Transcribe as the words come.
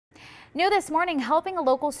New this morning, helping a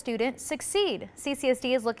local student succeed.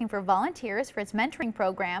 CCSD is looking for volunteers for its mentoring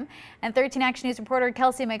program, and 13 Action News reporter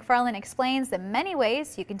Kelsey McFarland explains the many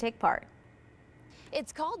ways you can take part.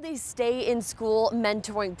 It's called the Stay in School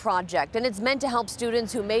Mentoring Project, and it's meant to help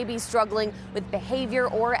students who may be struggling with behavior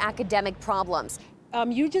or academic problems.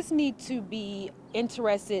 You just need to be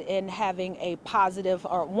interested in having a positive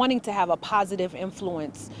or wanting to have a positive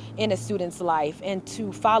influence in a student's life and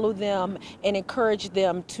to follow them and encourage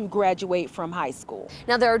them to graduate from high school.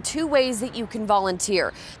 Now, there are two ways that you can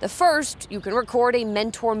volunteer. The first, you can record a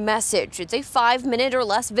mentor message. It's a 5-minute or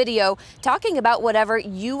less video talking about whatever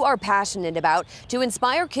you are passionate about to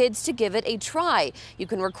inspire kids to give it a try. You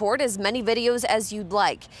can record as many videos as you'd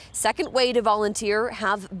like. Second way to volunteer,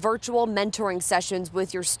 have virtual mentoring sessions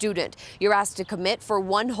with your student. You're asked to commit for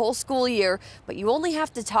one whole school year, but you only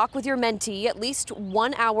have to talk with your mentee at least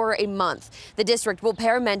 1 hour a month. The district will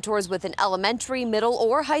pair mentors with an elementary, middle,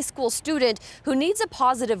 or high school student who needs a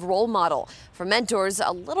positive role model. For mentors,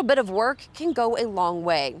 a little bit of work can go a long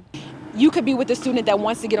way. You could be with a student that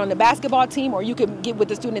wants to get on the basketball team, or you could get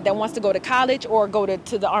with a student that wants to go to college or go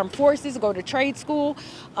to the armed forces, go to trade school.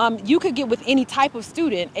 You could get with any type of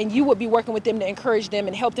student, and you would be working with them to encourage them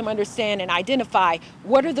and help them understand and identify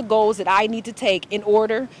what are the goals that I need to take in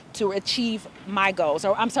order to achieve my goals.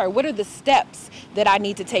 Or I'm sorry, what are the steps that I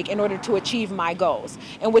need to take in order to achieve my goals?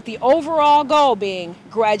 And with the overall goal being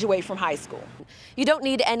graduate from high school. You don't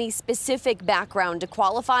need any specific background to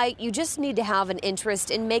qualify. You just need to have an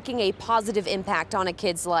interest in making a positive impact on a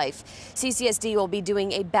kid's life. CCSD will be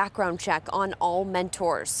doing a background check on all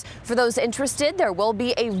mentors. For those interested, there will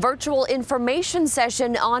be a virtual information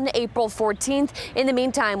session on April 14th. In the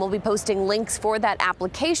meantime, we'll be posting links for that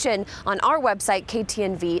application on our website,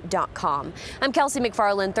 ktnv.com. I'm Kelsey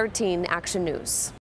McFarland, 13 Action News.